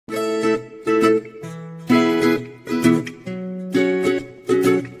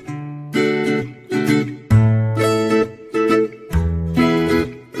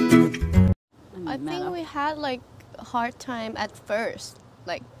hard time at first,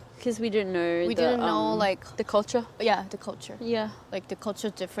 like Because we didn't know. we didn't know like the culture. yeah, the culture. Yeah. Like the culture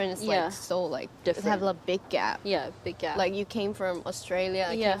difference, Yeah. like so like Different. it have a big gap. Yeah, big gap. Like you came from Australia,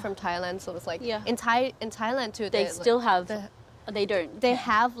 I Yeah. came from Thailand, so it's like Yeah. in Thailand too. they still have. They don't. they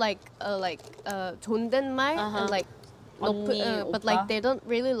have like 존댓말 and like 언니, but 오빠. like they don't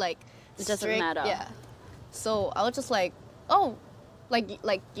really like It doesn't strict- matter. Yeah. So I was just like, oh,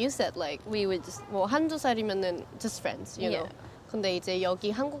 like you said, like We would just. 뭐 한두 살이면은 just friends, you know. Yeah. 근데 이제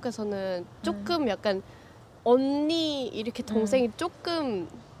여기 한국에서는 조금 약간 언니 이렇게 동생이 조금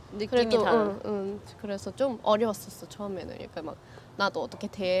느낌이 그래도 달라. 그래서 좀 어려웠었어 처음에는. 그러니까 막 나도 어떻게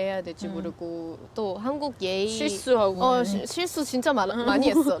대해야 될지 모르고 또 한국 예의 실수하고. 실수 진짜 많이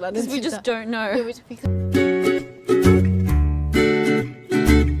했어 나는 Because we 진짜. just don't know. Yeah, because